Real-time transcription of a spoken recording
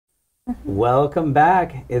Welcome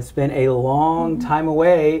back. It's been a long time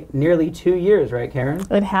away, nearly 2 years, right, Karen?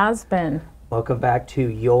 It has been. Welcome back to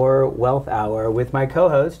Your Wealth Hour with my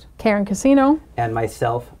co-host, Karen Casino. And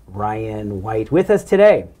myself, Ryan White. With us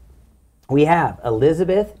today, we have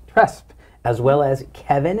Elizabeth Tresp, as well as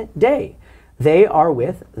Kevin Day. They are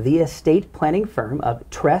with the estate planning firm of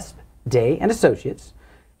Tresp, Day and Associates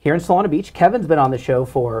here in Solana Beach. Kevin's been on the show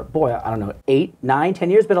for, boy, I don't know, 8, 9, 10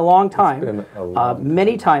 years. Been a long time. It's been a long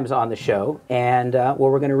many times on the show, and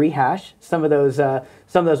we're going to rehash some of those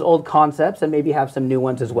old concepts and maybe have some new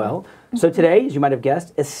ones as well. So today, as you might have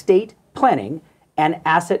guessed, estate planning and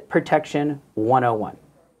asset protection 101.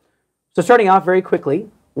 So starting off very quickly,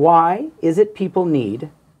 why is it people need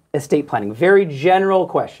estate planning? Very general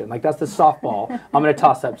question. Like, that's the softball I'm going to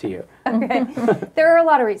toss up to you. Okay. There are a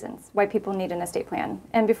lot of reasons why people need an estate plan.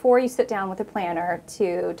 And before you sit down with a planner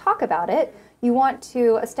to talk about it, you want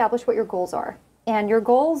to establish what your goals are. And your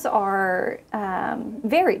goals are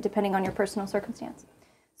varied depending on your personal circumstance.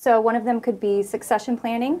 So one of them could be succession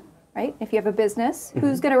planning, right? If you have a business,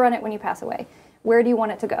 who's going to run it when you pass away? Where do you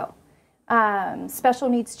want it to go? Special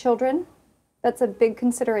needs children. That's a big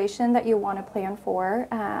consideration that you want to plan for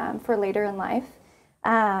later in life.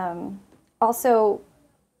 Also,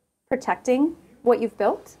 protecting what you've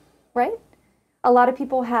built, right? A lot of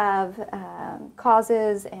people have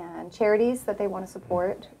causes and charities that they want to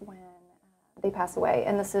support when they pass away,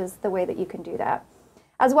 and this is the way that you can do that.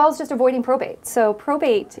 As well as just avoiding probate. So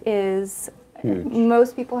probate is,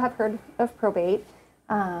 most people have heard of probate.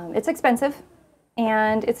 It's expensive,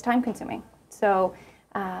 and it's time consuming. So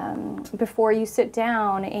before you sit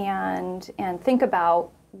down and think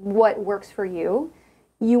about what works for you,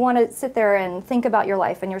 you want to sit there and think about your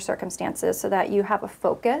life and your circumstances so that you have a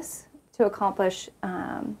focus to accomplish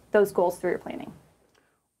those goals through your planning.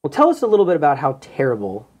 Well, tell us a little bit about how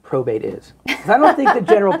terrible probate is. 'Cause I don't think the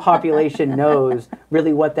general population knows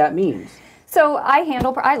really what that means. So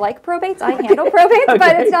I like probates. I handle probates, Okay.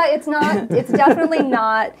 but it's definitely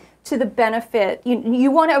not to the benefit.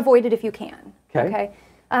 You want to avoid it if you can. Okay.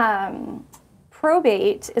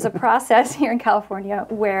 Probate is a process here in California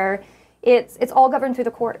where it's all governed through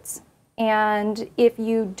the courts. And if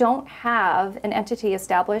you don't have an entity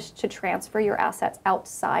established to transfer your assets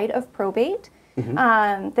outside of probate,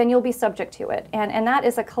 then you'll be subject to it. And that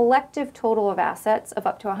is a collective total of assets of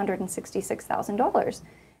up to $166,000.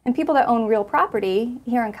 And people that own real property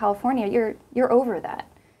here in California, you're over that.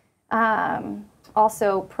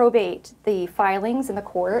 Also, probate, the filings in the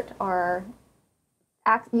court are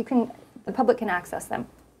the public can access them.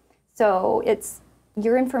 So it's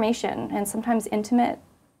your information and sometimes intimate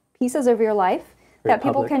pieces of your life that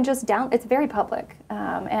people can just it's very public.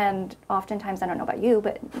 And oftentimes, I don't know about you,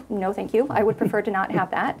 but no thank you. I would prefer to not have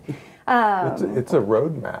that. It's a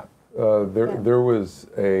roadmap. There was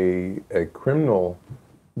a criminal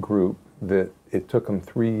group that it took them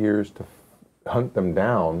 3 years to hunt them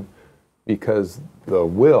down because the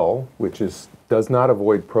will, which does not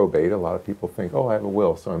avoid probate. A lot of people think, oh, I have a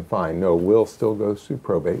will, so I'm fine. No, will still goes through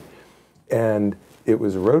probate. And it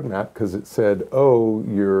was a roadmap because it said, oh,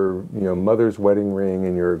 your mother's wedding ring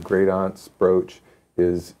and your great aunt's brooch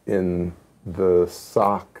is in the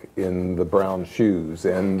sock in the brown shoes,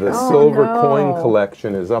 and the silver coin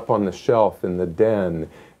collection is up on the shelf in the den,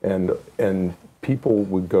 and people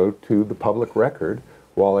would go to the public record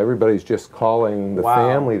while everybody's just calling the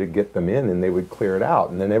family to get them in, and they would clear it out.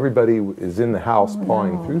 And then everybody is in the house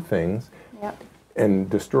pawing through things and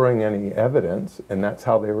destroying any evidence, and that's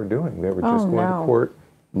how they were doing. They were just going to court,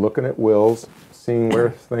 looking at wills, seeing where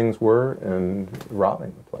things were, and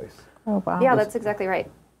robbing the place. Oh, wow. Yeah, that's exactly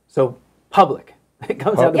right. So public. It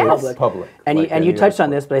comes out to public. And you touched on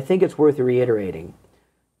this, but I think it's worth reiterating.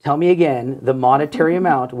 Tell me again the monetary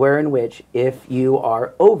amount wherein which, if you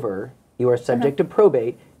are over, you are subject to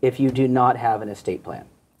probate if you do not have an estate plan.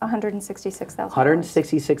 $166,000.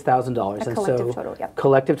 $166,000. A collective total, yeah.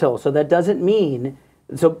 Collective total. So that doesn't mean,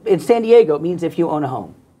 so in San Diego, it means if you own a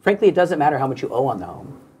home. Frankly, it doesn't matter how much you owe on the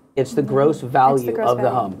home. It's the gross value of the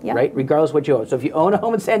home, right? Regardless of what you owe. So if you own a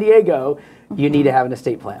home in San Diego, you need to have an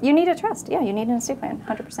estate plan. You need a trust. Yeah, you need an estate plan,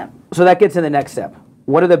 100%. So that gets in the next step.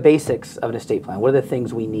 What are the basics of an estate plan? What are the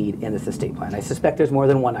things we need in this estate plan? I suspect there's more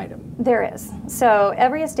than one item. There is. So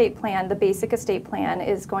every estate plan, the basic estate plan,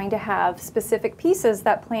 is going to have specific pieces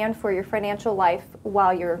that plan for your financial life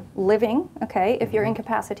while you're living, okay, if you're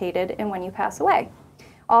incapacitated, and when you pass away.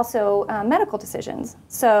 Also, medical decisions.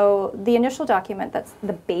 So the initial document that's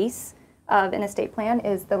the base of an estate plan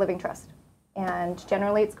is the living trust. And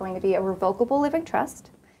generally it's going to be a revocable living trust,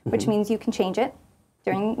 which means you can change it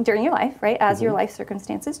during your life, right, as your life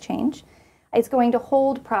circumstances change. It's going to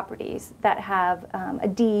hold properties that have a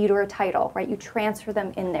deed or a title, right? You transfer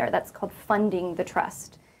them in there. That's called funding the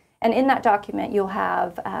trust. And in that document, you'll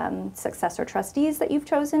have successor trustees that you've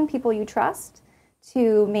chosen, people you trust,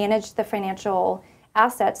 to manage the financial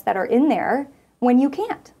assets that are in there when you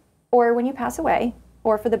can't, or when you pass away,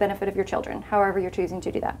 or for the benefit of your children, however you're choosing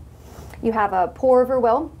to do that. You have a pour-over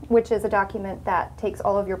will, which is a document that takes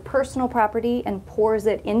all of your personal property and pours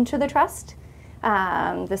it into the trust.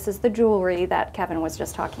 This is the jewelry that Kevin was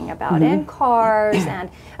just talking about, and cars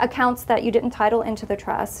and accounts that you didn't title into the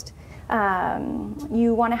trust.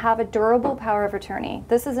 You want to have a durable power of attorney.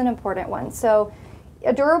 This is an important one. So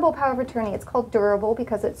a durable power of attorney, it's called durable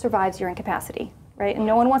because it survives your incapacity, right? And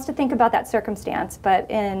no one wants to think about that circumstance, but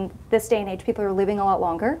in this day and age, people are living a lot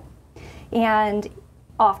longer. And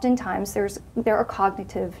oftentimes there are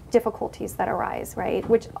cognitive difficulties that arise, right?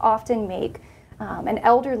 Which often make an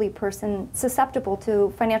elderly person susceptible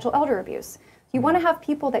to financial elder abuse. You want to have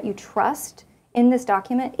people that you trust in this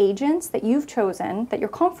document, agents that you've chosen, that you're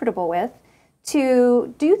comfortable with,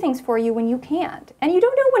 to do things for you when you can't. And you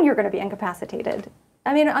don't know when you're going to be incapacitated.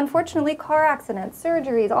 I mean, unfortunately, car accidents,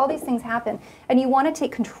 surgeries, all these things happen. And you want to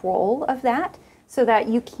take control of that so that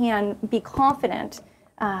you can be confident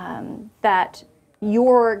that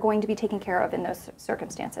you're going to be taken care of in those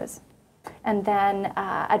circumstances. And then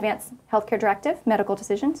advanced healthcare directive, medical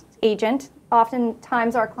decisions, agent.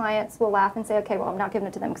 Oftentimes our clients will laugh and say, okay, well, I'm not giving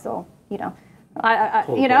it to them because they'll, yeah.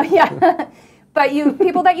 But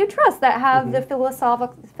people that you trust that have the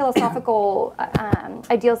philosophical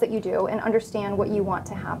ideals that you do and understand what you want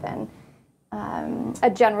to happen. A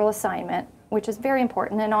general assignment, which is very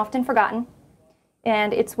important and often forgotten.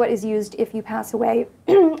 And it's what is used if you pass away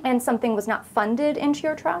and something was not funded into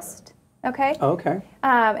your trust. Okay? Okay.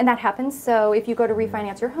 And that happens. So if you go to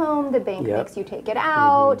refinance your home, the bank makes you take it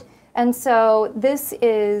out. And so this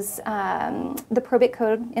is the probate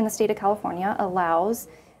code in the state of California allows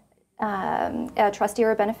a trustee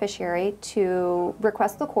or a beneficiary to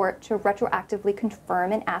request the court to retroactively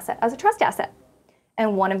confirm an asset as a trust asset.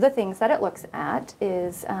 And one of the things that it looks at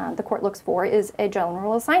is, the court looks for, is a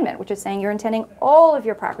general assignment, which is saying you're intending all of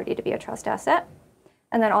your property to be a trust asset,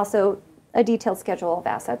 and then also a detailed schedule of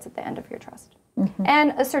assets at the end of your trust.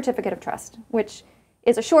 And a certificate of trust, which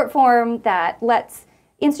is a short form that lets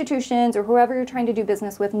institutions or whoever you're trying to do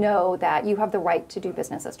business with know that you have the right to do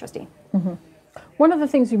business as trustee. One of the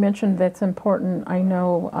things you mentioned that's important, I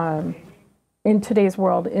know, in today's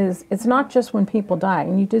world is it's not just when people die,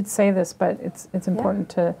 and you did say this, but it's important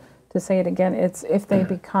to say it again. It's if they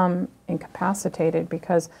become incapacitated,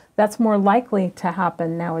 because that's more likely to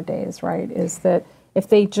happen nowadays, right? Is that if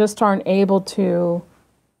they just aren't able to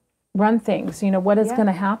run things, what is going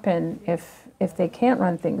to happen if they can't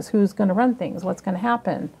run things? Who's going to run things? What's going to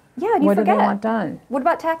happen? Yeah, and you what forget. do they want done? What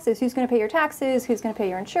about taxes? Who's going to pay your taxes? Who's going to pay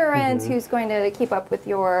your insurance? Who's going to keep up with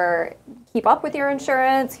your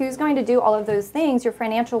insurance? Who's going to do all of those things? Your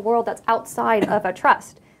financial world that's outside of a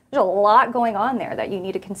trust. There's a lot going on there that you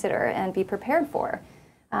need to consider and be prepared for.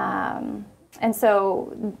 And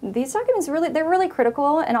so these documents they're really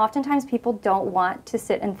critical, and oftentimes people don't want to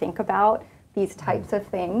sit and think about these types of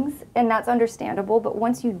things, and that's understandable. But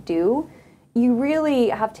once you do, you really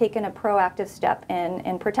have taken a proactive step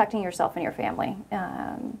in protecting yourself and your family.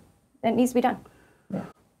 It needs to be done. Well,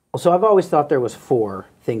 so I've always thought there was 4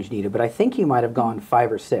 things you needed, but I think you might have gone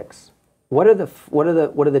 5 or 6. What are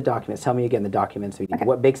the documents? Tell me again the documents you need. Okay.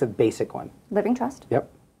 What makes a basic one? Living trust.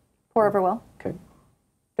 Yep. Pour-over will. Okay.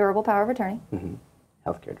 Durable power of attorney.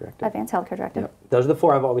 Healthcare directive. Advanced healthcare directive. Yep. Those are the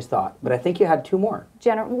 4 I've always thought, but I think you had 2 more.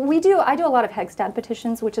 I do a lot of Hegstad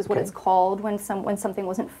petitions, which is what it's called when something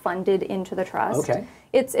wasn't funded into the trust. Okay.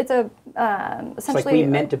 It's essentially It's like we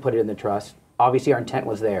meant to put it in the trust. Obviously, our intent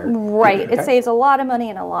was there. Right. Okay. It saves a lot of money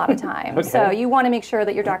and a lot of time. Okay. So you want to make sure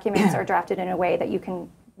that your documents are drafted in a way that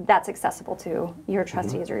that's accessible to your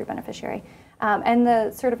trustees or your beneficiary. And the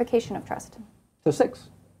certification of trust. So 6.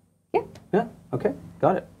 Yeah. Yeah. Okay.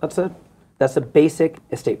 Got it. That's a basic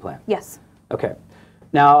estate plan. Yes. Okay.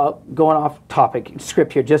 Now, going off topic,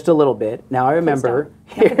 script here just a little bit. Now, I remember,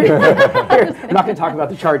 I'm not going to talk about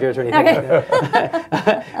the Chargers or anything like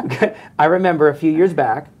that. I remember a few years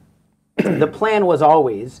back, the plan was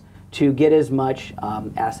always to get as much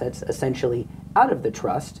assets essentially out of the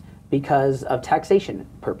trust because of taxation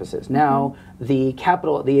purposes. Now, the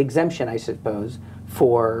exemption, I suppose,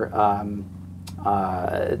 for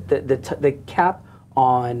the cap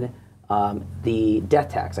on the death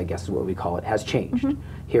tax, I guess is what we call it, has changed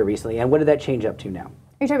here recently. And what did that change up to now?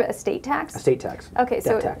 Are you talking about estate tax? Estate tax. Okay,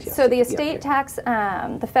 Death tax, yes. so the estate tax,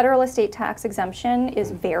 the federal estate tax exemption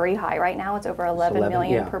is very high right now. It's over 11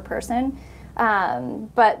 million per person.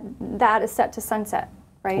 But that is set to sunset,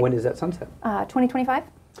 right? When is that sunset? 2025.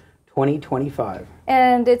 2025.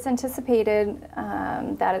 And it's anticipated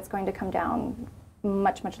that it's going to come down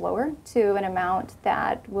much, much lower to an amount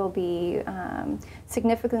that will be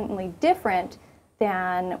significantly different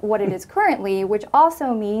than what it is currently, which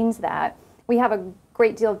also means that we have a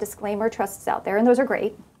great deal of disclaimer trusts out there, and those are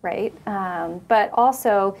great, right? But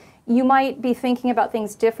also, you might be thinking about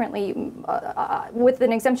things differently. With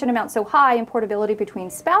an exemption amount so high and portability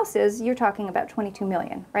between spouses, you're talking about 22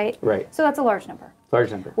 million, right? Right. So that's a large number.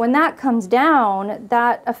 Large number. When that comes down,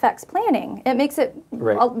 that affects planning. It makes it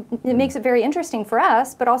it makes it very interesting for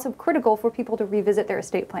us, but also critical for people to revisit their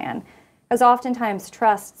estate plan. As oftentimes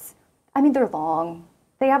trusts, I mean, they're long.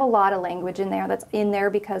 They have a lot of language in there that's in there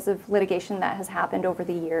because of litigation that has happened over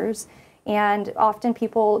the years. And often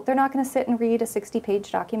people, they're not going to sit and read a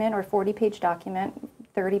 60-page document or 40-page document,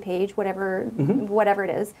 30-page, whatever it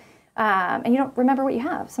is. And you don't remember what you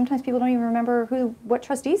have. Sometimes people don't even remember what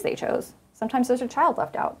trustees they chose. Sometimes there's a child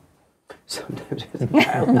left out. Sometimes there's a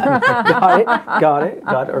child. Got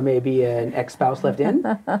it. Or maybe an ex-spouse left in.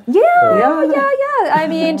 Yeah. I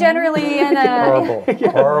mean, generally in a...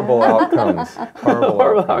 Horrible outcomes.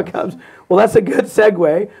 Horrible outcomes. Well, that's a good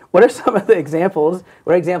segue. What are some of the examples?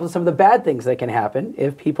 What are examples of some of the bad things that can happen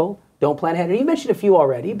if people don't plan ahead? And you mentioned a few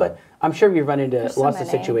already, but I'm sure you've run into lots of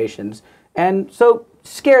situations. And so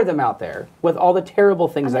scare them out there with all the terrible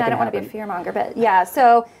things that can happen. I don't want to be a fearmonger, but yeah.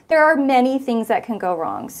 So there are many things that can go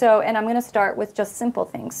wrong. So, and I'm going to start with just simple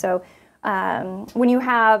things. So when you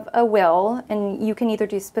have a will, and you can either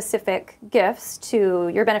do specific gifts to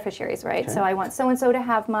your beneficiaries, right? Okay. So I want so-and-so to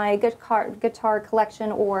have my guitar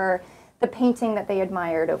collection or the painting that they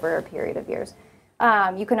admired over a period of years.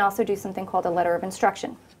 You can also do something called a letter of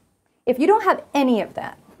instruction. If you don't have any of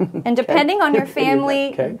that, and depending on your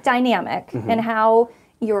family dynamic and how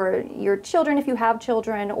your children, if you have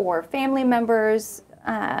children, or family members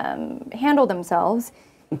handle themselves,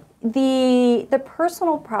 the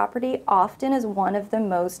personal property often is one of the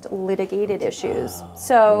most litigated issues.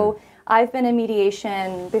 So I've been in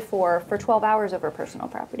mediation before for 12 hours over personal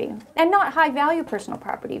property, and not high value personal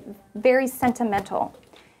property, very sentimental.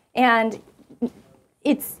 And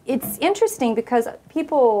it's interesting because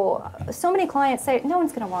so many clients say, no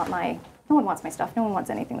one wants my stuff. No one wants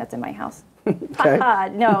anything that's in my house.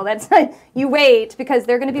 No, that's not, you wait, because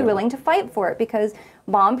they're going to be willing to fight for it because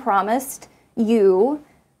mom promised you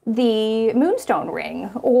the moonstone ring,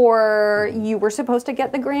 or you were supposed to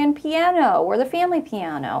get the grand piano or the family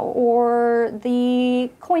piano or the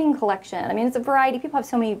coin collection. I mean, it's a variety. People have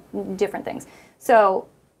so many different things. So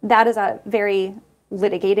that is a very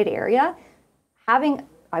litigated area. Having,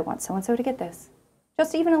 I want so-and-so to get this.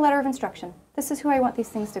 Just even a letter of instruction. This is who I want these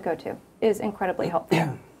things to go to is incredibly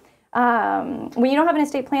helpful. When you don't have an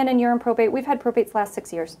estate plan and you're in probate, we've had probates last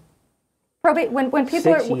 6 years. Probate, when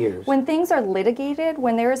people when things are litigated,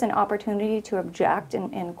 when there is an opportunity to object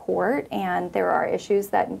in court and there are issues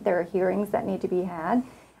there are hearings that need to be had,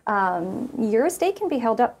 your estate can be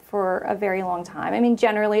held up for a very long time. I mean,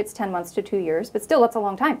 generally it's 10 months to 2 years, but still that's a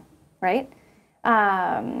long time, right?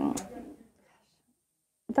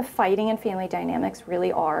 The fighting and family dynamics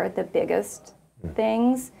really are the biggest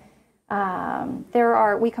things.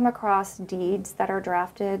 We come across deeds that are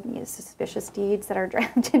drafted, suspicious deeds that are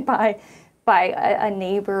drafted by a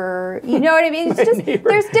neighbor. You know what I mean? It's just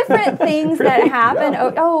there's different things that happen.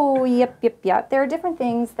 Yep. There are different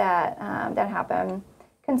things that happen.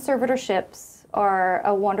 Conservatorships are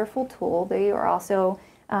a wonderful tool. They are also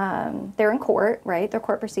they're in court, right? They're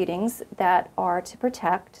court proceedings that are to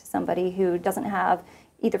protect somebody who doesn't have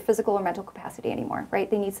either physical or mental capacity anymore,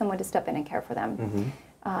 right? They need someone to step in and care for them.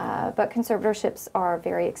 But conservatorships are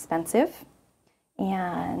very expensive,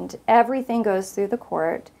 and everything goes through the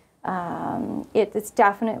court. It's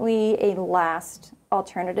definitely a last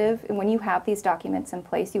alternative, and when you have these documents in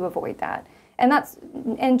place, you avoid that.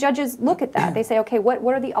 And judges look at that. They say, okay, what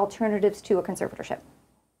are the alternatives to a conservatorship,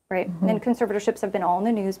 right? And conservatorships have been all in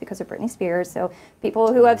the news because of Britney Spears. So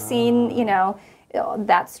people who have seen,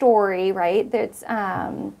 that story, right? That's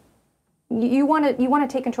you want to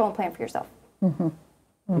take control and plan for yourself.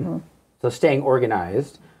 So staying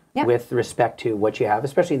organized with respect to what you have,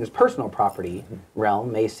 especially in this personal property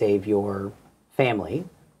realm, may save your family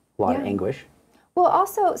a lot of anguish. Well,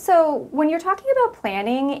 also, so when you're talking about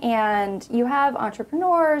planning and you have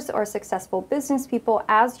entrepreneurs or successful business people,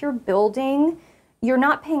 as you're building, you're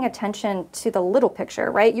not paying attention to the little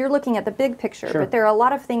picture, right? You're looking at the big picture, but there are a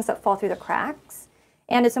lot of things that fall through the cracks.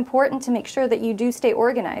 And it's important to make sure that you do stay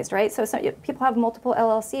organized, right? So people have multiple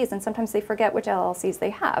LLCs, and sometimes they forget which LLCs they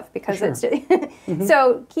have because Sure. it's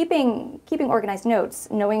so keeping organized notes,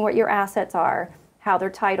 knowing what your assets are, how they're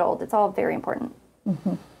titled, it's all very important.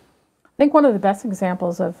 I think one of the best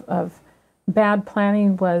examples of bad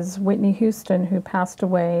planning was Whitney Houston, who passed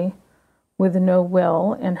away with no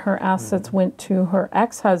will, and her assets went to her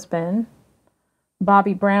ex-husband,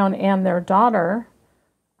 Bobby Brown, and their daughter,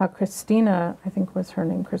 Christina, I think was her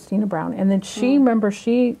name, Christina Brown. And then remember,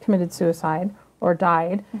 she committed suicide or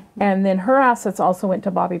died, and then her assets also went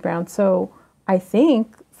to Bobby Brown. So I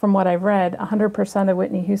think, from what I've read, 100% of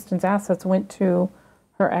Whitney Houston's assets went to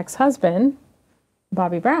her ex-husband,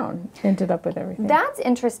 Bobby Brown, ended up with everything. That's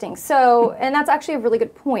interesting. So, and that's actually a really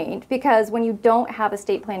good point, because when you don't have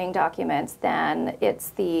estate planning documents, then it's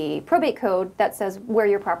the probate code that says where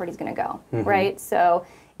your property is going to go, right? So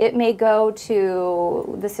it may go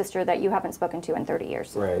to the sister that you haven't spoken to in 30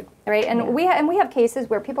 years. Right. Right? And we have cases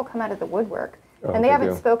where people come out of the woodwork and they they haven't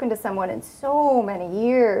do. spoken to someone in so many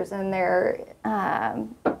years, and they're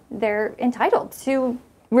entitled to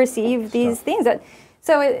receive these things.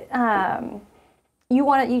 You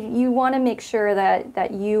want to make sure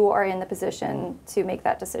that you are in the position to make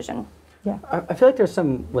that decision. Yeah. I feel like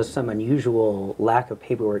was some unusual lack of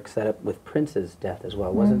paperwork set up with Prince's death as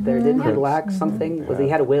well, wasn't there? Didn't he lack something? Was he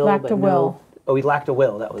had a will, Lacked but a will. Oh, he lacked a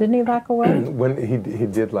will. That was. Didn't he lack a will? When he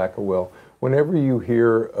did lack a will. Whenever you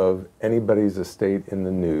hear of anybody's estate in the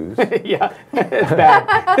news, Yeah, it's bad.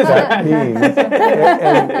 that means,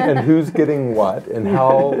 and who's getting what, and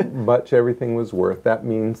how much everything was worth, that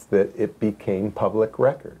means that it became public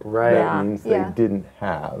record. Right. That Yeah. means Yeah. they didn't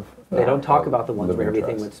have. They don't talk about the ones where living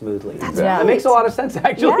everything trust. went smoothly. Yeah. That makes a lot of sense,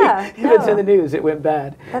 actually. Yeah, If it's no. in the news, it went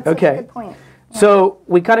bad. That's okay. such a good point. So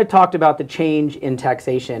we kind of talked about the change in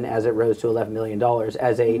taxation as it rose to $11 million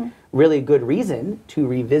as a really good reason to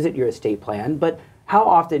revisit your estate plan. But how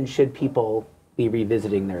often should people be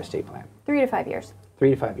revisiting their estate plan? 3 to 5 years.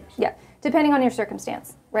 3 to 5 years. Yeah, depending on your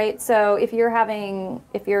circumstance, right? So if you're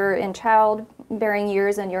in childbearing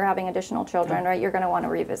years and you're having additional children, right, you're going to want to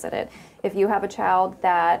revisit it. If you have a child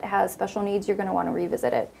that has special needs, you're going to want to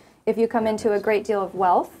revisit it. If you come into a great deal of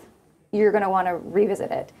wealth, you're going to want to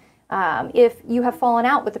revisit it. If you have fallen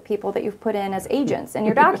out with the people that you've put in as agents in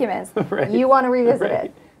your documents, Right. you want to revisit Right.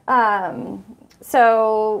 it.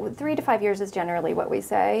 So 3 to 5 years is generally what we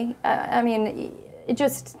say. I mean,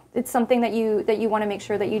 it's something that you want to make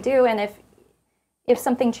sure that you do, and if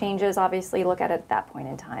something changes, obviously look at it at that point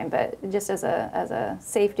in time. But just as a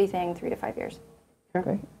safety thing, 3 to 5 years.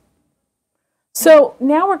 Great. So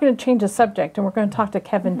now we're going to change the subject, and we're going to talk to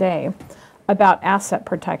Kevin Day about asset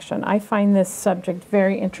protection. I find this subject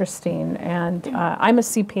very interesting, and I'm a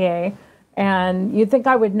CPA, and you'd think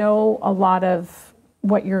I would know a lot of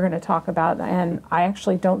what you're going to talk about, and I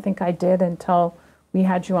actually don't think I did until we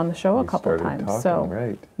had you on the show a We couple started times. talking, So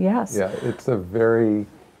right. yes, Yeah,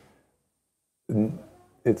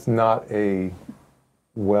 it's not a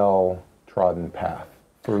well-trodden path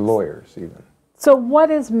for lawyers even. So what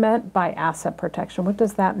is meant by asset protection? What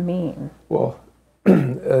does that mean? Well,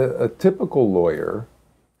 a typical lawyer,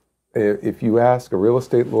 if you ask a real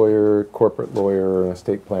estate lawyer, corporate lawyer, an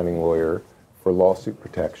estate planning lawyer for lawsuit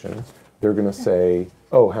protection, they're going to say,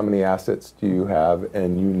 oh, how many assets do you have?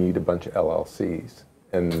 And you need a bunch of LLCs.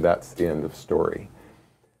 And that's the end of story.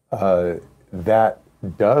 That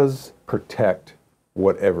does protect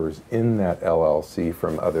whatever's in that LLC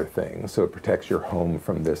from other things. So it protects your home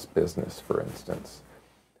from this business, for instance.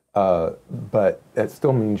 But that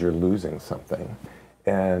still means you're losing something.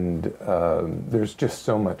 And there's just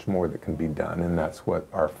so much more that can be done, and that's what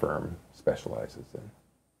our firm specializes in.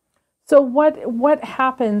 So what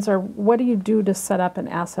happens, or what do you do to set up an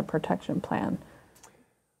asset protection plan?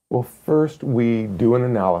 Well, first we do an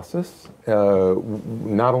analysis,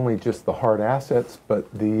 not only just the hard assets,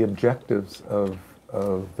 but the objectives of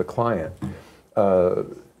the client.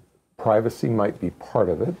 Privacy might be part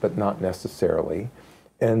of it, but not necessarily.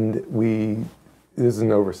 And this is an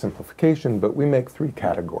oversimplification, but we make 3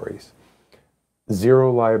 categories.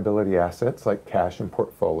 Zero liability assets like cash and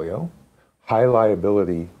portfolio, high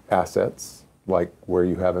liability assets like where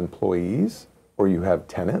you have employees or you have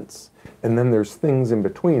tenants, and then there's things in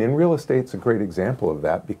between. And real estate's a great example of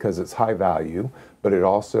that because it's high value, but it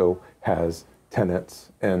also has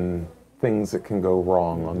tenants and things that can go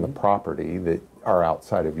wrong on the property that are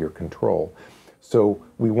outside of your control. So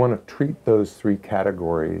we want to treat those 3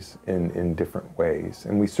 categories in different ways.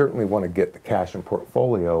 And we certainly want to get the cash and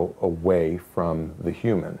portfolio away from the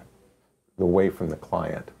human, away from the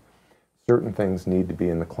client. certain things need to be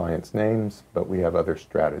in the client's names, but we have other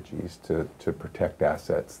strategies to protect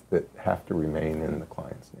assets that have to remain in the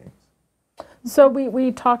client's names. So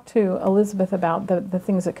we talked to Elizabeth about the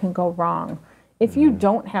things that can go wrong. If you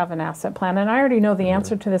don't have an asset plan, and I already know the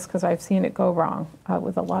answer to this because I've seen it go wrong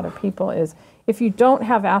with a lot of people, is if you don't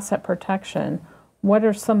have asset protection, what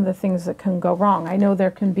are some of the things that can go wrong? I know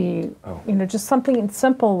there can be, just something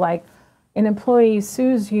simple like an employee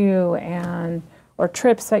sues you or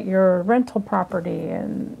trips at your rental property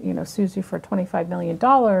and sues you for $25 million,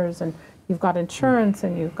 and you've got insurance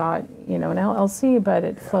and you've got an LLC, but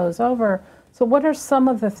it flows over. So what are some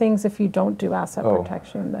of the things if you don't do asset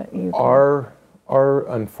protection that you can?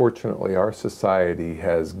 Unfortunately, our society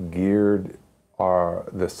has geared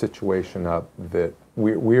the situation up that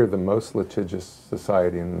we are the most litigious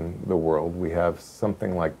society in the world. We have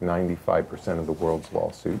something like 95% of the world's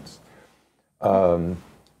lawsuits.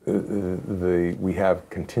 We have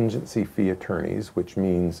contingency fee attorneys, which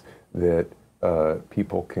means that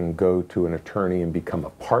people can go to an attorney and become a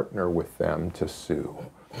partner with them to sue.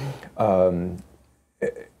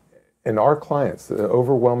 And our clients, the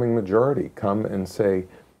overwhelming majority, come and say,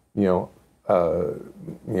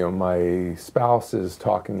 my spouse is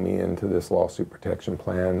talking me into this lawsuit protection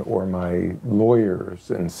plan, or my lawyers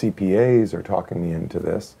and CPAs are talking me into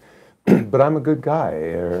this, but I'm a good guy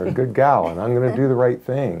or a good gal, and I'm going to do the right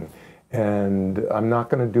thing, and I'm not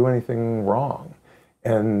going to do anything wrong.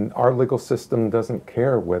 And our legal system doesn't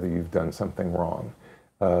care whether you've done something wrong.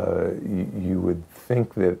 You would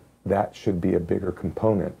think that should be a bigger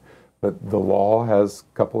component. But the law has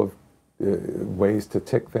a couple of ways to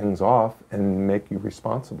tick things off and make you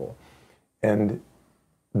responsible. And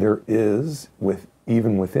there is,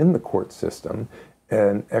 even within the court system,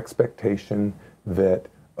 an expectation that,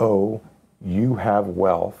 you have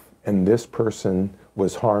wealth and this person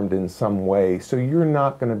was harmed in some way, so you're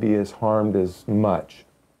not going to be as harmed as much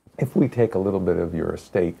if we take a little bit of your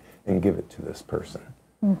estate and give it to this person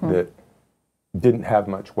that didn't have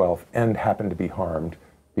much wealth and happened to be harmed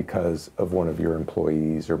because of one of your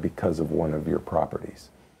employees or because of one of your properties.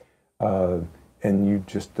 And you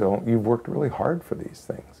just you've worked really hard for these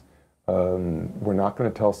things. We're not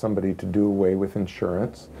going to tell somebody to do away with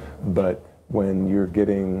insurance, but when you're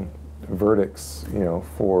getting verdicts,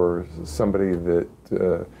 for somebody that,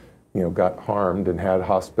 got harmed and had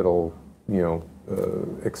hospital,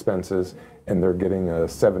 expenses, and they're getting a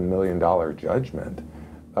 $7 million judgment,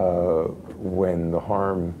 when the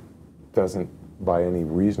harm doesn't by any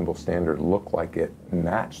reasonable standard look like it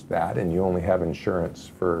matched that, and you only have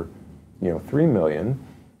insurance for $3 million,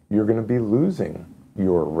 you're going to be losing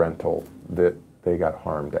your rental that they got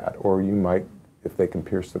harmed at. Or you might, if they can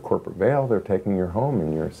pierce the corporate veil, they're taking your home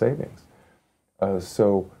and your savings.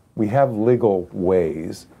 So we have legal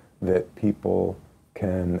ways that people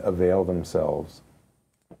can avail themselves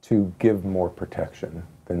to give more protection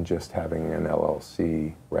than just having an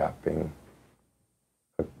LLC wrapping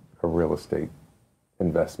a real estate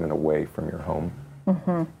investment away from your home.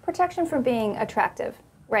 Protection from being attractive,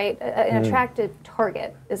 right? An attractive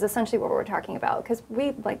target is essentially what we're talking about, because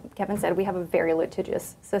we, like Kevin said, we have a very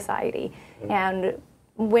litigious society. And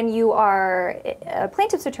when you are a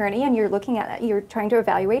plaintiff's attorney and you're trying to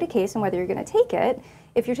evaluate a case and whether you're going to take it,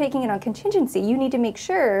 if you're taking it on contingency, you need to make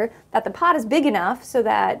sure that the pot is big enough so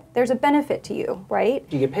that there's a benefit to you, right?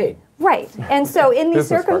 You get paid. Right. And so in these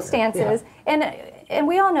Business partner. circumstances, and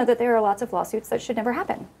we all know that there are lots of lawsuits that should never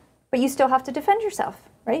happen, but you still have to defend yourself,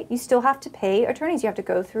 right? You still have to pay attorneys. You have to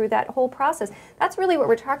go through that whole process. That's really what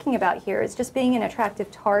we're talking about here, is just being an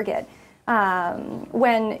attractive target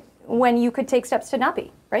when you could take steps to not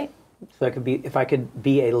be, right? So if I could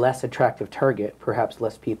be a less attractive target, perhaps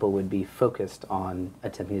less people would be focused on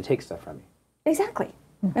attempting to take stuff from you. Exactly.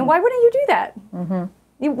 And why wouldn't you do that?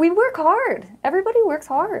 We work hard. Everybody works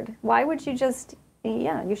hard. Why would you just,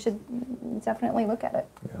 you should definitely look at it.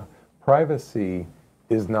 Yeah. Privacy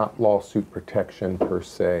is not lawsuit protection per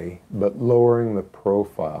se, but lowering the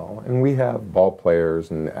profile. And we have ball players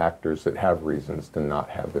and actors that have reasons to not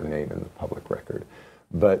have their name in the public record.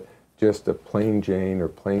 But just a plain Jane or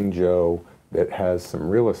plain Joe that has some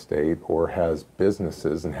real estate or has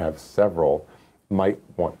businesses and have several might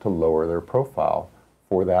want to lower their profile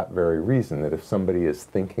for that very reason, that if somebody is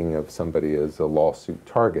thinking of somebody as a lawsuit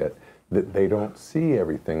target, that they don't see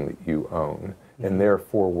everything that you own, and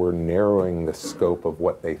therefore we're narrowing the scope of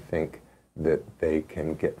what they think that they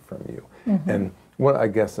can get from you. And what I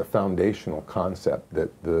guess a foundational concept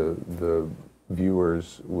that the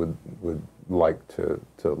viewers would like to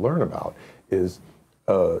learn about is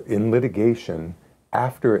in litigation,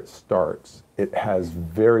 after it starts, it has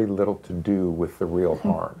very little to do with the real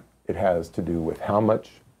harm. It has to do with how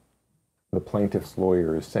much the plaintiff's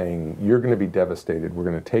lawyer is saying, you're going to be devastated, we're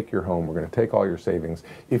going to take your home, we're going to take all your savings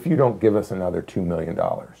if you don't give us another $2 million.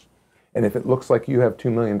 And if it looks like you have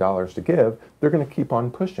 $2 million to give, they're going to keep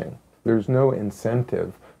on pushing. There's no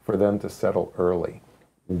incentive for them to settle early.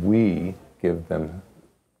 We give them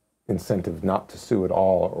incentive not to sue at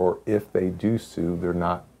all, or if they do sue,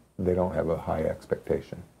 they don't have a high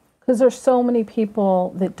expectation. Because there's so many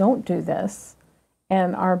people that don't do this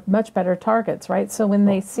and are much better targets, right? So when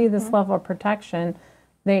they see this level of protection,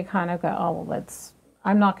 they kind of go, oh, well,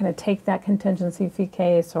 I'm not going to take that contingency fee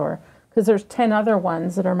case, or because there's 10 other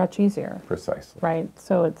ones that are much easier. Precisely. Right.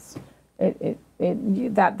 So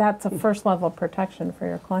that's a first level of protection for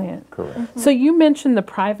your client. Correct. So you mentioned the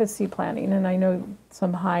privacy planning, and I know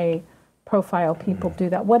some high profile people do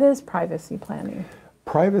that. What is privacy planning?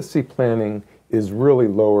 Privacy planning is really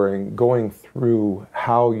going through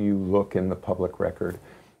how you look in the public record.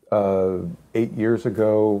 8 years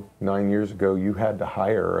ago, 9 years ago, you had to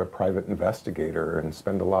hire a private investigator and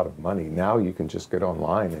spend a lot of money. Now you can just get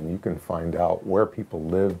online and you can find out where people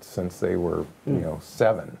lived since they were,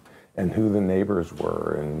 7, and who the neighbors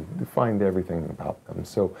were, and find everything about them.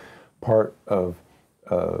 So part of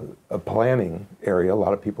a planning area, a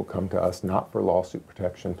lot of people come to us not for lawsuit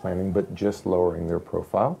protection planning, but just lowering their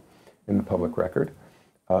profile in the public record.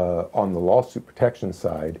 On the lawsuit protection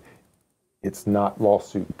side, it's not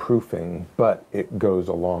lawsuit proofing, but it goes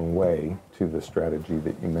a long way to the strategy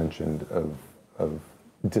that you mentioned of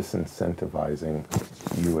disincentivizing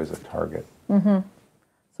you as a target. Mm-hmm.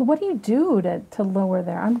 So what do you do to lower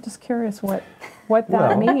there? I'm just curious what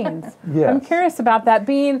that means. Yes. I'm curious about that.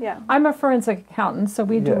 Yeah. I'm a forensic accountant, so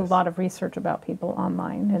we do a Yes. lot of research about people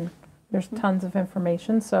online, and there's tons of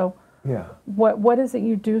information. So Yeah. what is it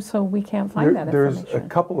you do so we can't find that information? There's a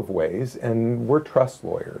couple of ways, and we're trust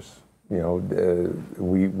lawyers.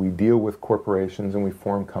 We deal with corporations and we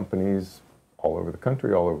form companies all over the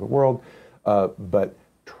country, all over the world. But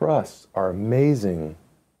trusts are amazing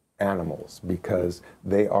animals because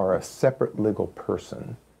they are a separate legal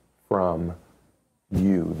person from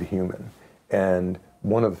you, the human. And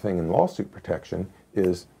one of the things in lawsuit protection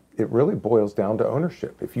is it really boils down to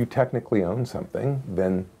ownership. If you technically own something,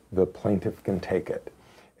 then the plaintiff can take it.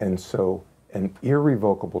 And so an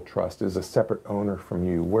irrevocable trust is a separate owner from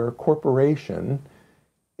you, where a corporation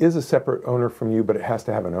is a separate owner from you, but it has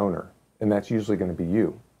to have an owner, and that's usually going to be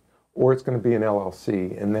you. Or it's going to be an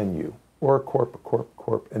LLC and then you, or a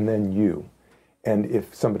corp, and then you. And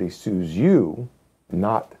if somebody sues you,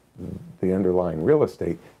 not the underlying real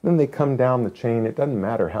estate, then they come down the chain. It doesn't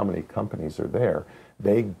matter how many companies are there.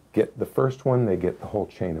 They get the first one, they get the whole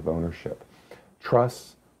chain of ownership.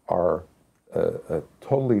 Trusts are a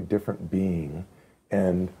totally different being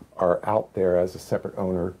and are out there as a separate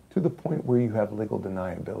owner to the point where you have legal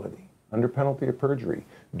deniability under penalty of perjury.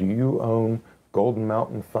 Do you own Golden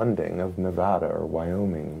Mountain Funding of Nevada or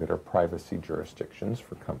Wyoming that are privacy jurisdictions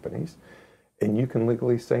for companies? And you can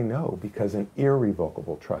legally say no because an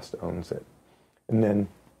irrevocable trust owns it. And then,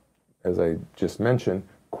 as I just mentioned,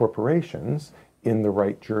 corporations in the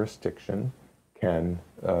right jurisdiction can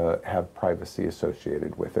have privacy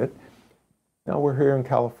associated with it. Now we're here in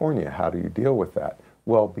California. How do you deal with that?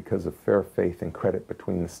 Well, because of fair faith and credit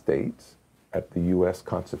between the states at the U.S.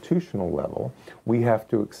 constitutional level, we have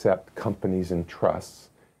to accept companies and trusts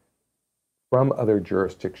from other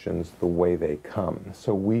jurisdictions the way they come.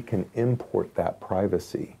 So we can import that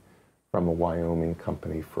privacy from a Wyoming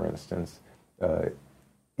company, for instance,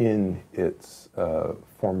 in its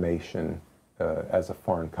formation as a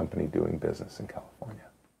foreign company doing business in California.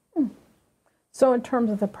 So in terms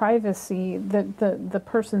of the privacy, the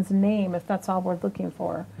person's name, if that's all we're looking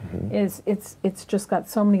for, is it's just got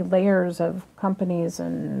so many layers of companies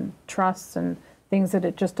and trusts and things that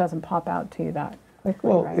it just doesn't pop out to you that quickly,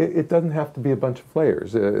 Well, right? it doesn't have to be a bunch of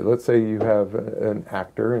layers. Let's say you have an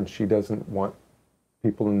actor and she doesn't want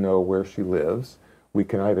people to know where she lives. We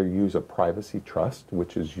can either use a privacy trust,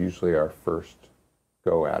 which is usually our first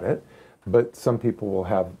go at it, but some people will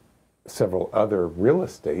have several other real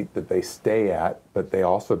estate that they stay at, but they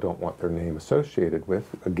also don't want their name associated with.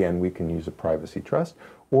 Again, we can use a privacy trust,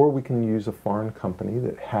 or we can use a foreign company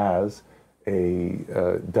that has a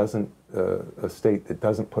state that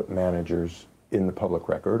doesn't put managers in the public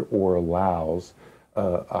record or allows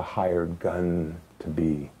a hired gun to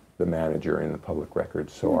be the manager in the public record,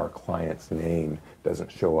 so our client's name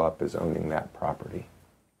doesn't show up as owning that property.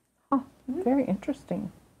 Oh, very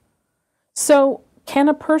interesting. So can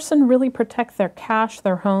a person really protect their cash,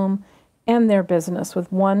 their home, and their business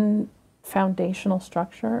with one foundational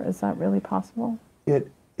structure? Is that really possible?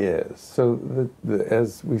 It is. So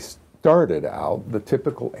as we started out, the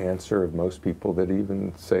typical answer of most people that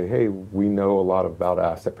even say, hey, we know a lot about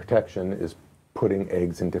asset protection, is putting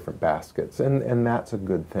eggs in different baskets, and that's a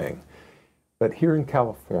good thing. But here in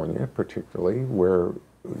California, particularly, where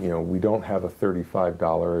we don't have a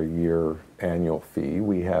 $35 a year annual fee,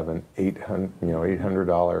 we have an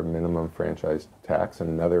 $800 minimum franchise tax, and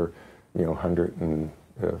another $150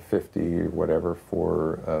 or whatever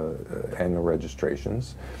for annual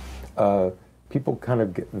registrations. People kind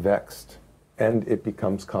of get vexed, and it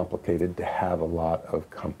becomes complicated to have a lot of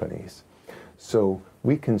companies. So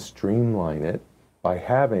we can streamline it by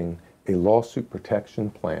having a lawsuit protection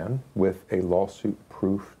plan with a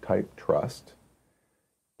lawsuit-proof type trust,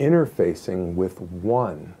 interfacing with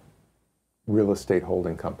one real estate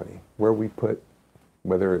holding company, where we put,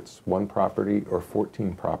 whether it's one property or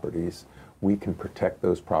 14 properties, we can protect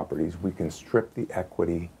those properties. We can strip the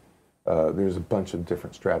equity. There's a bunch of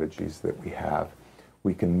different strategies that we have.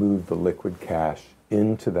 We can move the liquid cash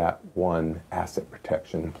into that one asset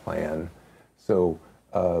protection plan. So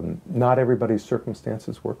not everybody's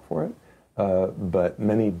circumstances work for it, but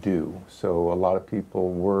many do. So a lot of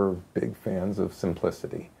people were big fans of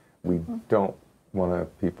simplicity. We don't want to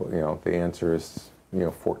people, the answer is,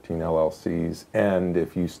 14 LLCs, and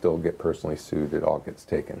if you still get personally sued, it all gets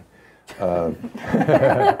taken. So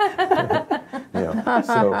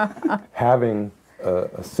having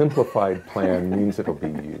a simplified plan means it'll be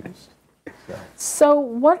used. So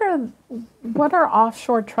what are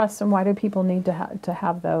offshore trusts, and why do people need to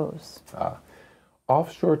have those?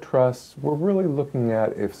 Offshore trusts, we're really looking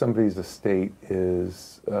at if somebody's estate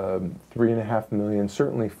is $3.5 million,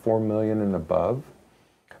 certainly $4 million and above.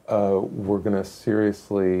 We're going to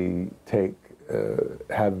seriously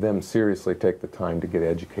have them seriously take the time to get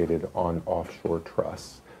educated on offshore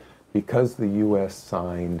trusts. Because the U.S.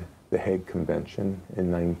 signed the Hague Convention in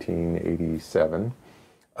 1987,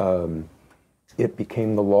 it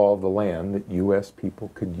became the law of the land that U.S. people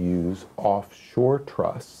could use offshore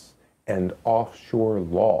trusts and offshore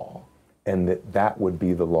law, and that would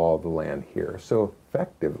be the law of the land here. So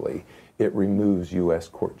effectively, it removes U.S.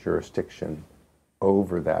 court jurisdiction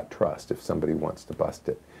over that trust if somebody wants to bust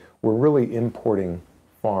it. We're really importing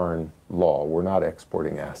foreign law. We're not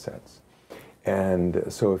exporting assets. And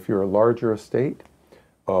so if you're a larger estate,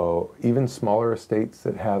 even smaller estates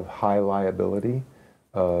that have high liability,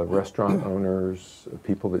 restaurant owners,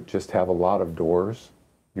 people that just have a lot of doors,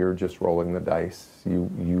 you're just rolling the dice. You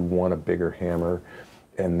want a bigger hammer,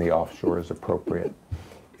 and the offshore is appropriate.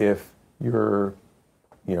 If you're,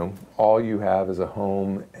 all you have is a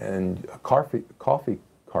home and a coffee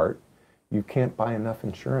cart, you can't buy enough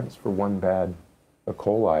insurance for one bad E.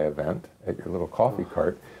 coli event at your little coffee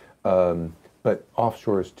cart. But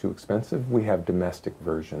offshore is too expensive. We have domestic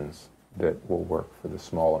versions that will work for the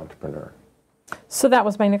small entrepreneur. So that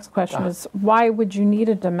was my next question, is why would you need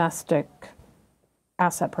a domestic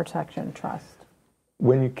asset protection trust?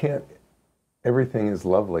 When you can't, everything is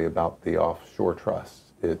lovely about the offshore trust.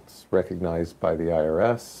 It's recognized by the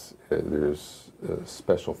IRS. There's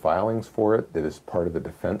special filings for it that is part of the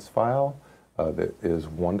defense file that is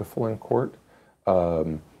wonderful in court.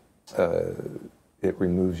 It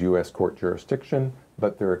removes U.S. court jurisdiction,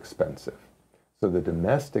 but they're expensive. So the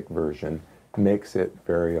domestic version makes it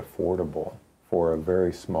very affordable for a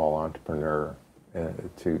very small entrepreneur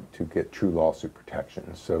to get true lawsuit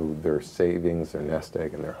protection. So their savings, their nest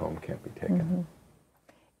egg, and their home can't be taken. Mm-hmm.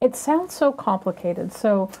 It sounds so complicated.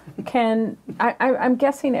 So I'm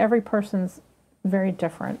guessing every person's very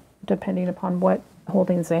different depending upon what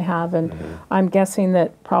holdings they have. And I'm guessing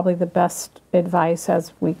that probably the best advice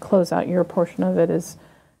as we close out your portion of it is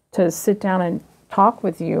to sit down and talk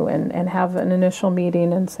with you and have an initial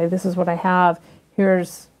meeting and say, this is what I have,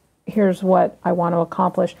 here's what I want to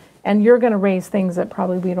accomplish. And you're going to raise things that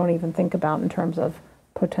probably we don't even think about in terms of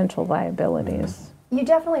potential liabilities. You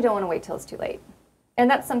definitely don't want to wait till it's too late. And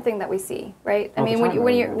that's something that we see, right? I mean,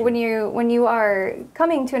 when you are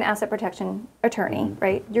coming to an asset protection attorney,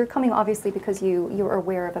 right? You're coming obviously because you're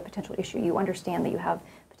aware of a potential issue. You understand that you have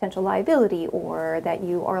potential liability or that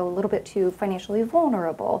you are a little bit too financially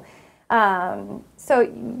vulnerable.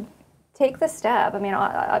 So take the step. I mean,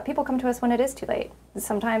 people come to us when it is too late.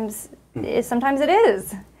 Sometimes it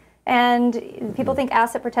is. And people think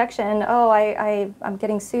asset protection, I'm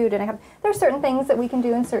getting sued, and there's certain things that we can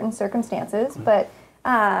do in certain circumstances, but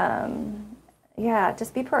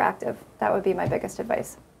just be proactive. That would be my biggest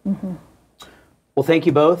advice. Mm-hmm. Well, thank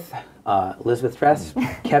you both, Elizabeth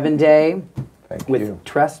Tresp, Kevin Day, with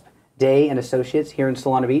Tresp, Day and Associates here in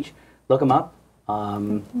Solana Beach. Look them up.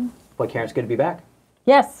 Boy, Karen, it's good to be back.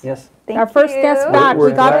 Yes. Thank Our first guest back. We're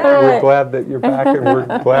we got through it. We're glad that you're back, and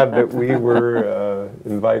we're glad that we were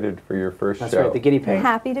invited for your first That's show. right, the guinea pig.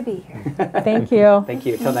 Happy to be here. Thank you. Thank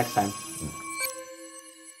you. Till next time.